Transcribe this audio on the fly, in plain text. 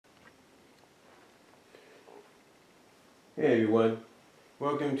Hey everyone,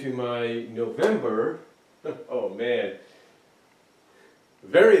 welcome to my November, oh man,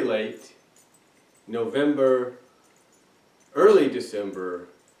 very late November, early December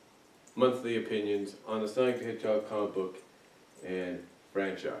monthly opinions on the Sonic the Hedgehog comic book and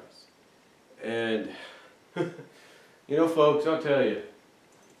franchise. And, you know folks, I'll tell you,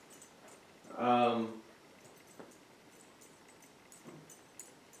 hold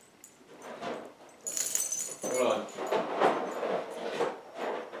on.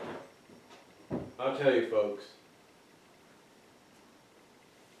 I'll tell you folks,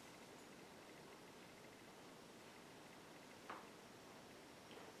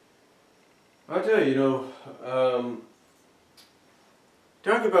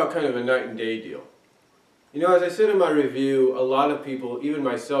 talk about kind of a night and day deal. You know, as I said in my review, a lot of people, even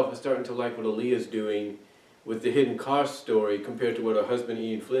myself, are starting to like what Aaliyah's doing with the hidden cost story compared to what her husband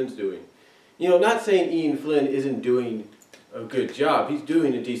Ian Flynn's doing. You know, not saying Ian Flynn isn't doing a good job. He's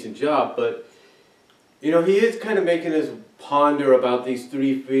doing a decent job, but, you know, he is kind of making us ponder about these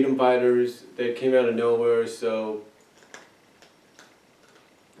three freedom fighters that came out of nowhere, so,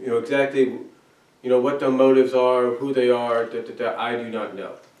 you know, exactly, you know, what their motives are, who they are, I do not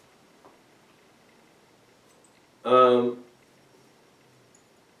know.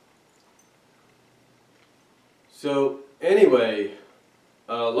 So anyway,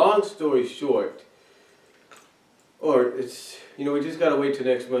 long story short, or it's, you know, we just gotta wait till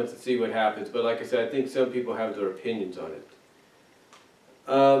next month to see what happens, but like I said, I think some people have their opinions on it.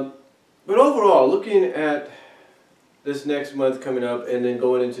 But overall, looking at this next month coming up and then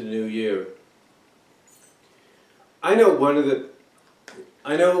going into the new year, I know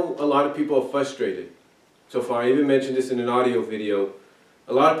a lot of people are frustrated so far. I even mentioned this in an audio video.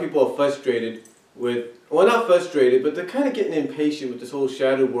 A lot of people are frustrated with, well, not frustrated, but they're kind of getting impatient with this whole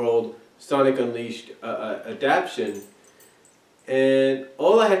Shattered World Sonic Unleashed adaptation. And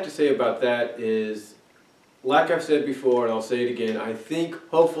all I have to say about that is, like I've said before, and I'll say it again, I think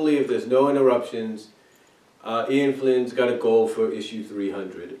hopefully if there's no interruptions, Ian Flynn's got a goal for issue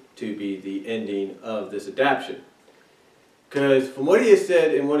 300 to be the ending of this adaptation. Because from what he has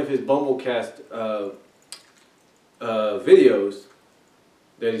said in one of his Bumblecast videos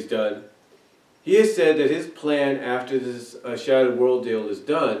that he's done, he has said that his plan after this Shattered World deal is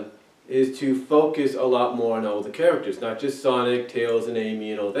done is to focus a lot more on all the characters. Not just Sonic, Tails, and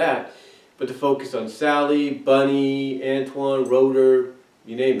Amy and all that, but to focus on Sally, Bunny, Antoine, Rotor,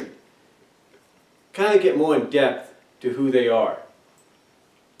 you name it. Kind of get more in depth to who they are.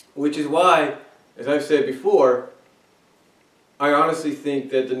 Which is why, as I've said before, I honestly think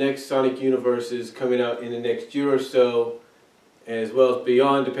that the next Sonic universe is coming out in the next year or so, as well as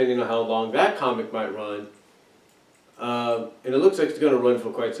beyond, depending on how long that comic might run. And it looks like it's going to run for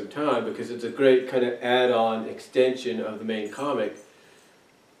quite some time because it's a great kind of add-on extension of the main comic.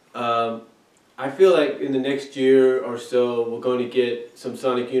 I feel like in the next year or so we're going to get some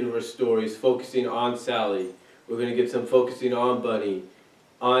Sonic Universe stories focusing on Sally. We're going to get some focusing on Bunny,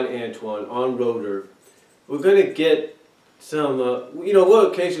 on Antoine, on Rotor. We're going to get some, you know,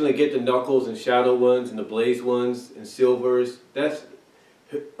 we'll occasionally get the Knuckles and Shadow ones and the Blaze ones and Silvers. That's,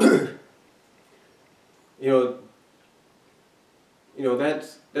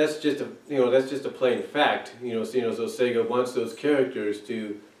 that's just a plain fact. You know, seeing as though Sega wants those characters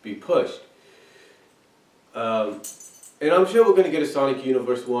to be pushed. And I'm sure we're going to get a Sonic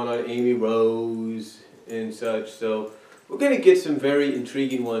Universe one on Amy Rose and such. So we're going to get some very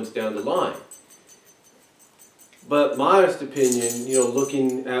intriguing ones down the line. But my honest opinion, you know,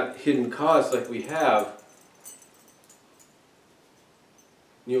 looking at hidden costs like we have,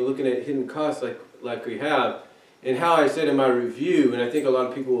 like we have, and how I said in my review, and I think a lot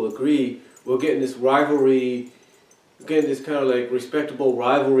of people will agree, we're getting this rivalry, getting this kind of like respectable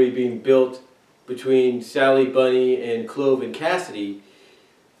rivalry being built between Sally, Bunny, and Clove and Cassidy.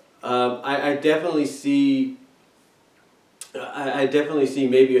 I definitely see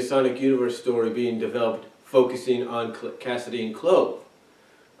maybe a Sonic Universe story being developed focusing on Cassidy and Clove.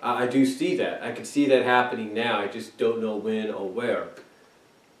 I do see that. I can see that happening now. I just don't know when or where.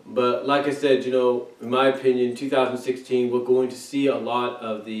 But like I said, you know, in my opinion, 2016, we're going to see a lot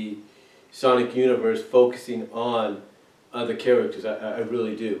of the Sonic Universe focusing on other characters. I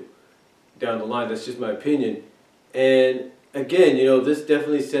really do. Down the line, that's just my opinion. And again, you know, this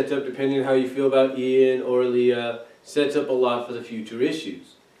definitely sets up, depending on how you feel about Ian or Leah, sets up a lot for the future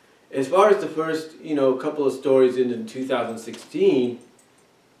issues. As far as the first, you know, couple of stories in 2016,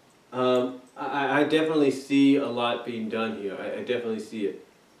 I definitely see a lot being done here. I definitely see it.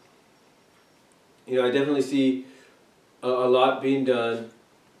 You know, I definitely see a lot being done.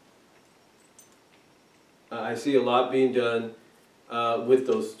 I see a lot being done with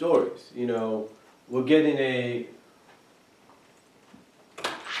those stories. You know, we're getting a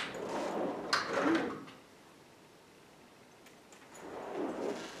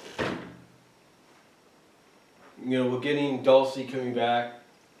we're getting Dulcie coming back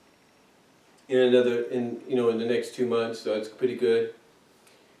in the next 2 months, so it's pretty good.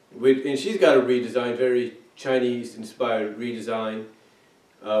 And she's got a redesign, very Chinese-inspired redesign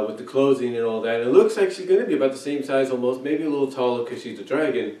with the clothing and all that. And it looks like she's going to be about the same size, almost, maybe a little taller because she's a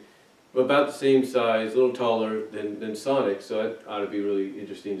dragon, but about the same size, a little taller than Sonic. So that ought to be really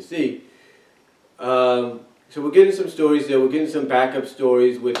interesting to see. So we're getting some stories there. We're getting some backup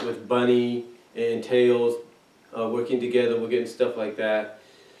stories with Bunny and Tails working together. We're getting stuff like that.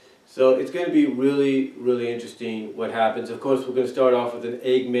 So it's going to be really, really interesting what happens. Of course, we're going to start off with an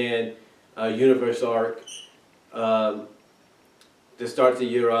Eggman universe arc that starts the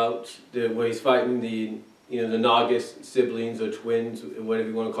year out, where he's fighting the Nagus siblings or twins, whatever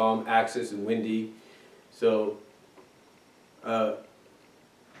you want to call them, Axis and Windy. So that's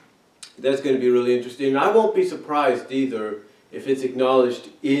going to be really interesting. And I won't be surprised either if it's acknowledged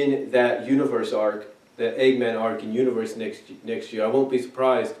in that universe arc, that Eggman arc in universe next year. I won't be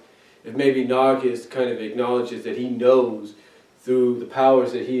surprised if maybe Nagus kind of acknowledges that he knows through the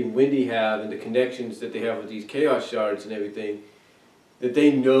powers that he and Windy have and the connections that they have with these Chaos Shards and everything, that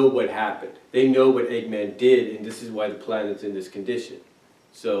they know what happened. They know what Eggman did, and this is why the planet's in this condition.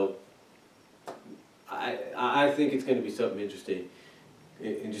 So I think it's going to be something interesting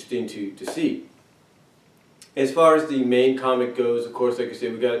to see. As far as the main comic goes, of course, like I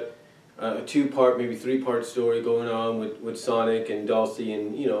said, we got a 2-part, maybe 3-part story going on with Sonic and Dulcie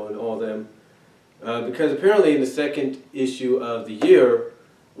and and all them, because apparently in the second issue of the year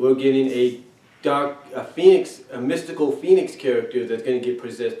we're getting a mystical Phoenix character that's going to get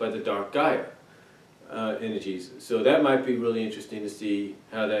possessed by the Dark Gaia energies. So that might be really interesting to see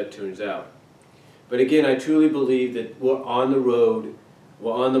how that turns out. But again, I truly believe that we're on the road,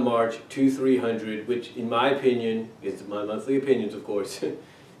 we're on the march to 300, which in my opinion, it's my monthly opinions of course,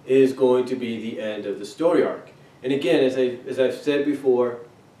 is going to be the end of the story arc. And again, as I've said before,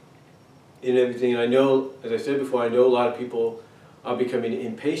 in everything, I know a lot of people are becoming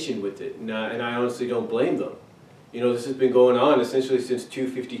impatient with it, and I honestly don't blame them. This has been going on essentially since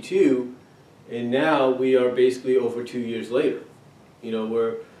 252, and now we are basically over 2 years later.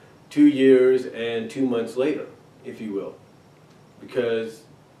 We're 2 years and 2 months later, if you will, because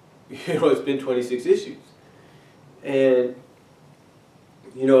it's been 26 issues, and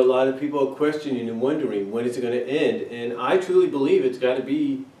a lot of people are questioning and wondering when it's going to end, and I truly believe it's got to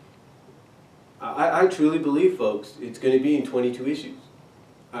be, I truly believe, folks, it's going to be in 22 issues.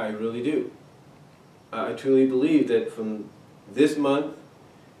 I really do. I truly believe that from this month,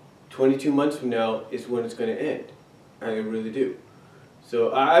 22 months from now, is when it's going to end. I really do.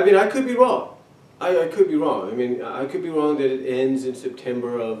 So, I mean, I could be wrong. I could be wrong. I mean, I could be wrong that it ends in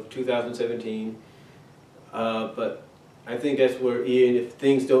September of 2017, but I think that's where Ian, if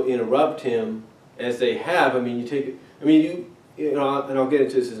things don't interrupt him as they have, and I'll get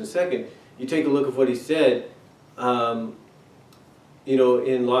into this in a second. You take a look at what he said, in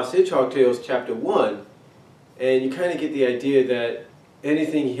Lost Hedgehog Tales Chapter 1, and you kind of get the idea that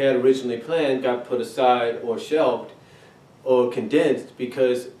anything he had originally planned got put aside or shelved or condensed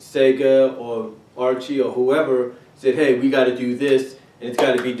because Sega or Archie or whoever said, hey, we got to do this, and it's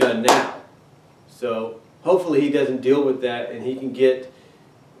got to be done now. So hopefully he doesn't deal with that and he can get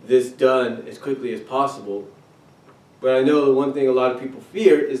this done as quickly as possible. But I know the one thing a lot of people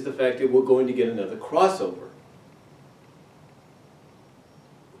fear is the fact that we're going to get another crossover.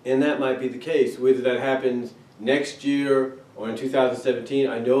 And that might be the case. Whether that happens next year or in 2017,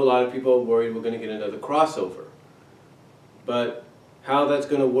 I know a lot of people are worried we're going to get another crossover. But how that's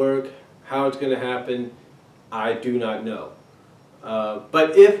going to work, how it's going to happen, I do not know.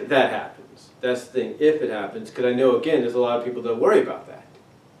 But if that happens, that's the thing, if it happens, because I know, again, there's a lot of people that worry about that.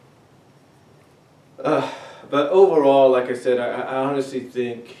 But overall, like I said, I honestly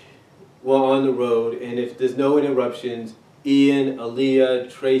think we're on the road, and if there's no interruptions, Ian, Aaliyah,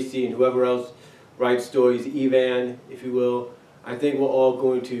 Tracy, and whoever else writes stories, Evan, if you will, I think we're all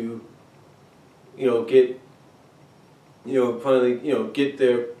going to, finally, get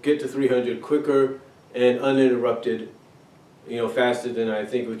to 300 quicker and uninterrupted, faster than I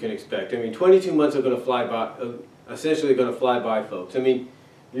think we can expect. I mean, 22 months are going to fly by, essentially going to fly by, folks. I mean,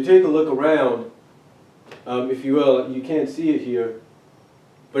 you take a look around, if you will, you can't see it here,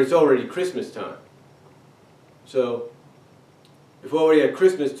 but it's already Christmas time. So, if we're already at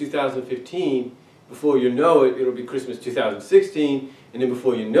Christmas 2015, before you know it, it'll be Christmas 2016, And then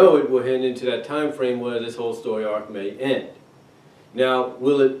before you know it, we're heading into that time frame where this whole story arc may end. Now,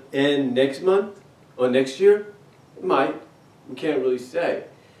 will it end next month or next year? It might. We can't really say.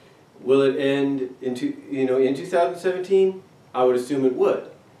 Will it end in 2017? I would assume it would.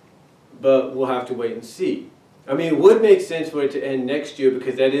 But we'll have to wait and see. I mean, it would make sense for it to end next year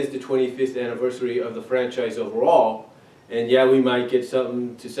because that is the 25th anniversary of the franchise overall. And yeah, we might get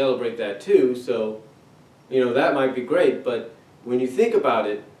something to celebrate that too. So, that might be great. But when you think about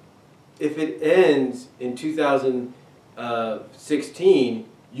it, if it ends in 2016,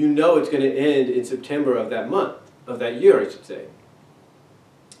 you know it's going to end in September of that month, of that year, I should say.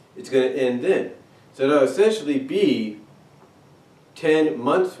 It's going to end then. So that'll essentially be 10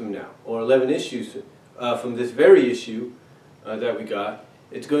 months from now, or 11 issues from this very issue that we got.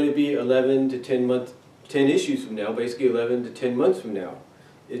 It's going to be 11 to 10 issues from now, basically 11 to 10 months from now,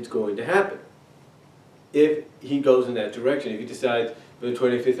 it's going to happen. If he goes in that direction, if he decides for the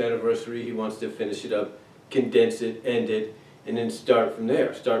 25th anniversary he wants to finish it up, condense it, end it, and then start from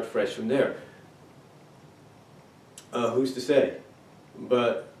there, start fresh from there. Who's to say?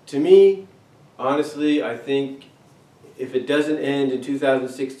 But to me, honestly, I think if it doesn't end in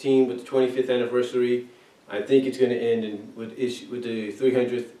 2016 with the 25th anniversary, I think it's going to end with the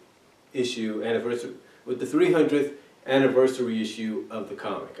 300th issue anniversary, with the 300th anniversary issue of the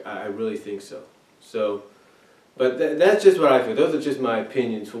comic. I really think so. But that's just what I feel. Those are just my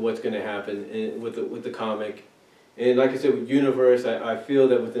opinions for what's going to happen with the comic. And like I said, with Universe, I feel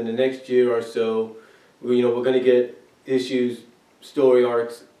that within the next year or so, we're going to get issues, story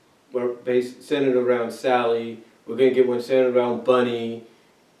arcs, centered around Sally. We're going to get one centered around Bunny,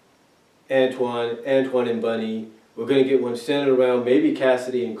 Antoine and Bunny. We're going to get one centered around maybe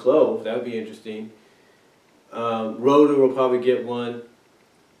Cassidy and Clove. That would be interesting. Rhoda will probably get one.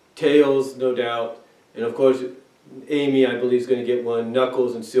 Tails, no doubt. And of course, Amy, I believe, is going to get one.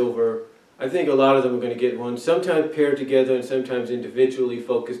 Knuckles and Silver. I think a lot of them are going to get one. Sometimes paired together and sometimes individually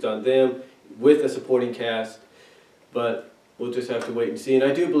focused on them with a supporting cast. But we'll just have to wait and see. And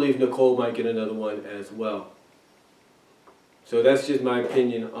I do believe Nicole might get another one as well. So that's just my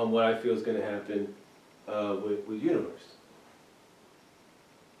opinion on what I feel is going to happen with Universe.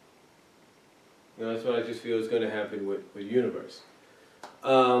 That's what I just feel is going to happen with Universe.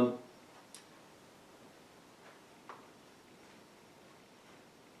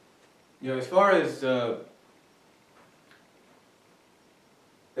 As far as, like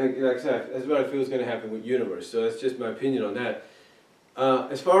I said, that's what I feel is going to happen with Universe. So that's just my opinion on that.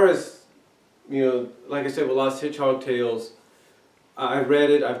 As far as, like I said, with Lost Hedgehog Tales, I've read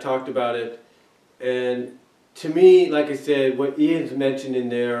it, I've talked about it, and to me, like I said, what Ian's mentioned in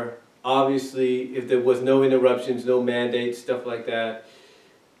there, obviously, if there was no interruptions, no mandates, stuff like that,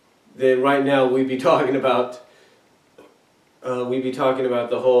 then right now we'd be talking about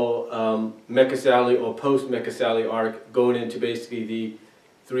the whole Mecha Sally or post Mecha Sally arc going into basically the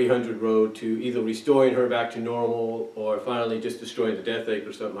 300 road to either restoring her back to normal or finally just destroying the Death Egg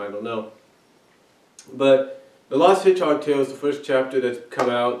or something, I don't know. But The Lost Hedgehog Tales, the first chapter that's come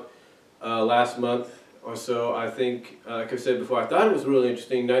out last month or so, I think, like I said before, I thought it was really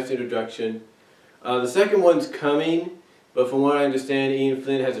interesting, nice introduction. The second one's coming, but from what I understand, Ian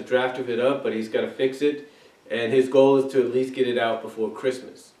Flynn has a draft of it up, but he's got to fix it. And his goal is to at least get it out before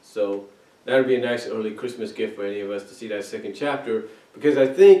Christmas. So that would be a nice early Christmas gift for any of us to see that second chapter. Because I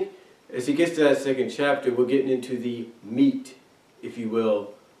think as he gets to that second chapter, we're getting into the meat, if you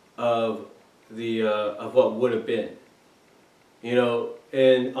will, of what would have been.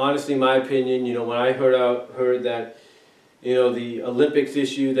 And honestly, my opinion, when I heard that, the Olympics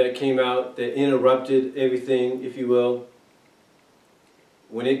issue that came out that interrupted everything, if you will,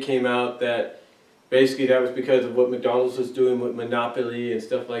 when it came out that basically that was because of what McDonald's was doing with Monopoly and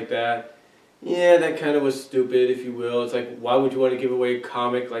stuff like that. Yeah, that kind of was stupid, if you will. It's like, why would you want to give away a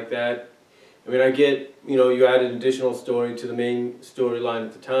comic like that? I mean, I get, you add an additional story to the main storyline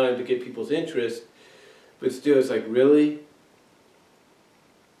at the time to get people's interest, but still, it's like, really?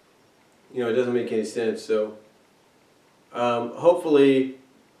 It doesn't make any sense. So, hopefully,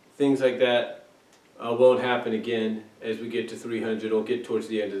 things like that won't happen again as we get to 300 or get towards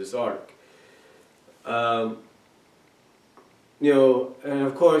the end of this arc. And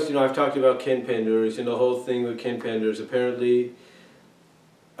of course, I've talked about Ken Penders and the whole thing with Ken Penders. Apparently,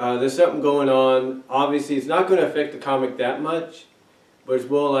 there's something going on. Obviously, it's not going to affect the comic that much, but it's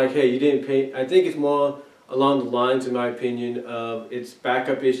more like, hey, you didn't pay. I think it's more along the lines, in my opinion, of its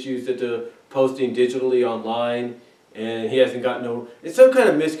backup issues that they're posting digitally online, and he hasn't gotten no. It's some kind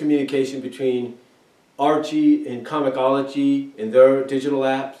of miscommunication between Archie and Comixology and their digital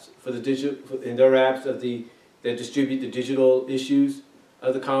apps in their apps of the that distribute the digital issues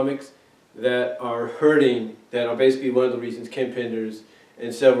of the comics that are hurting, that are basically one of the reasons Ken Penders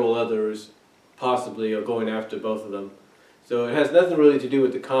and several others possibly are going after both of them. So it has nothing really to do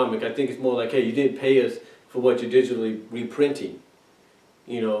with the comic. I think it's more like, hey, you didn't pay us for what you're digitally reprinting.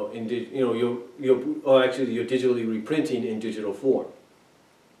 You know, you're digitally reprinting in digital form.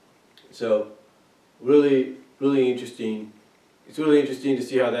 So really, really interesting. It's really interesting to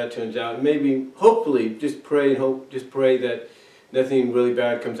see how that turns out. And maybe, hopefully, just pray that nothing really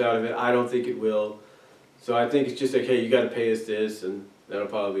bad comes out of it. I don't think it will. So I think it's just like, hey, you got to pay us this, and that'll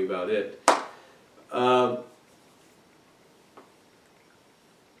probably be about it.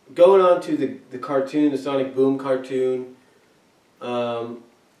 Going on to the cartoon, the Sonic Boom cartoon.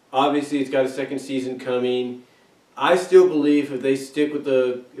 Obviously, it's got a second season coming. I still believe if they're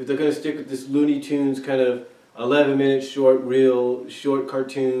going to stick with this Looney Tunes kind of 11-minute short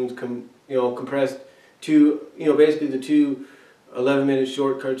cartoons, compressed to, basically the two 11-minute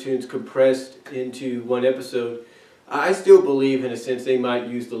short cartoons compressed into one episode. I still believe, in a sense, they might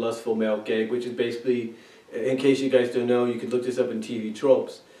use the lustful male gag, which is basically, in case you guys don't know, you can look this up in TV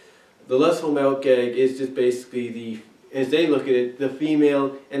tropes. The lustful male gag is just basically as they look at it, the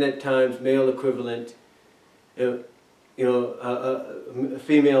female and at times male equivalent, female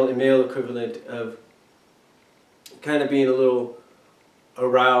and male equivalent of kind of being a little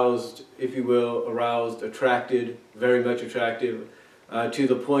aroused, if you will, attracted, very much attractive, to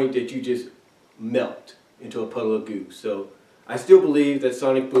the point that you just melt into a puddle of goo. So I still believe that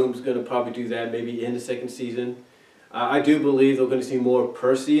Sonic Boom's going to probably do that maybe in the second season. I do believe they're going to see more of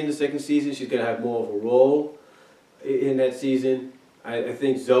Percy in the second season. She's going to have more of a role in that season. I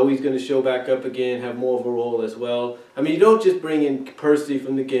think Zoe's going to show back up again, have more of a role as well. I mean, you don't just bring in Percy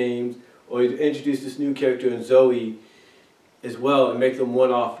from the games or you introduce this new character in Zoe as well and make them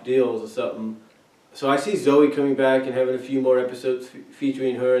one-off deals or something. So I see Zoe coming back and having a few more episodes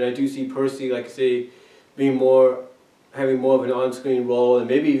featuring her, and I do see Percy, like I say, having more of an on-screen role and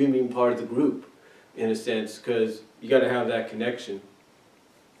maybe even being part of the group in a sense, because you got to have that connection.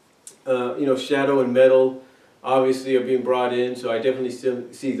 Shadow and Metal obviously are being brought in, so I definitely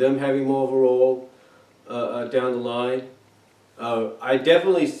see them having more of a role down the line. I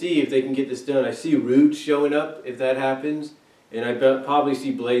definitely see if they can get this done. I see Rude showing up if that happens, and I probably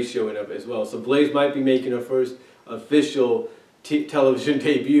see Blaze showing up as well. So Blaze might be making her first official television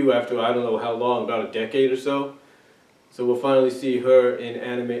debut after I don't know how long, about a decade or so. So we'll finally see her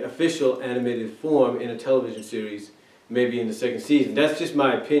in official animated form in a television series, maybe in the second season. That's just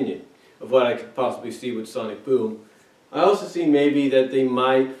my opinion of what I could possibly see with Sonic Boom. I also see maybe that they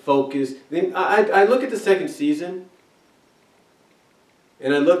might focus. I look at the second season,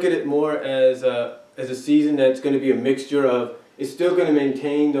 and I look at it more as a season that's going to be a mixture of. It's still going to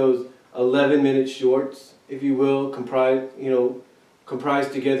maintain those 11-minute shorts, if you will, comprised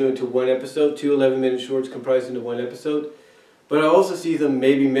together into one episode, two 11-minute shorts comprised into one episode. But I also see them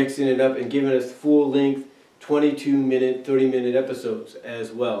maybe mixing it up and giving us full-length 22-minute, 30-minute episodes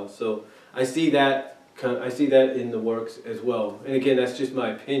as well. So I see that in the works as well. And again, that's just my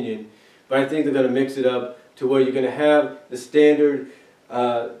opinion. But I think they're going to mix it up to where you're going to have the standard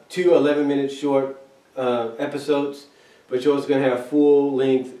two 11-minute short episodes, but you're also going to have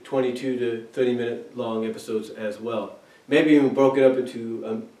full-length 22 to 30-minute long episodes as well. Maybe even broken up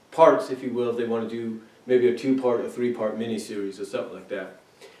into parts, if you will, if they want to do maybe a 2-part or 3-part miniseries or something like that.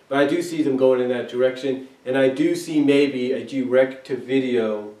 But I do see them going in that direction, and I do see maybe a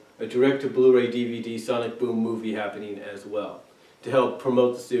direct-to-video, a direct-to-Blu-ray DVD Sonic Boom movie happening as well, to help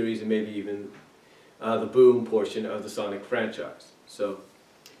promote the series and maybe even the Boom portion of the Sonic franchise.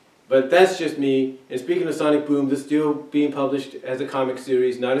 But that's just me. And speaking of Sonic Boom, this is still being published as a comic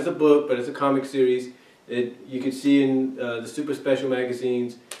series, not as a book, but as a comic series. You can see in the Super Special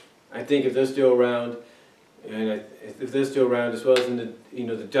magazines. I think if they're still around, and if they're still around, as well as in the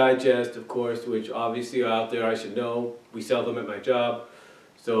the digest, of course, which obviously are out there. I should know. We sell them at my job,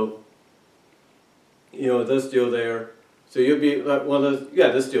 so they're still there. So you'll be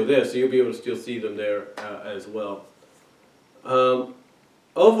they're still there. So you'll be able to still see them there as well.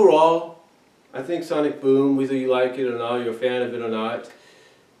 Overall, I think Sonic Boom, whether you like it or not, you're a fan of it or not,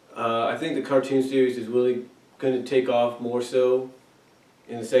 I think the cartoon series is really going to take off more so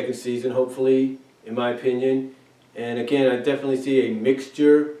in the second season, hopefully, in my opinion. And again, I definitely see a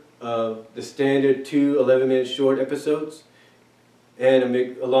mixture of the standard 2 11-minute short episodes, and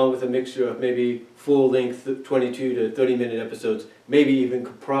along with a mixture of maybe full-length 22 to 30-minute episodes, maybe even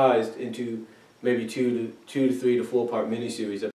comprised into maybe 2 to 3 to 4-part miniseries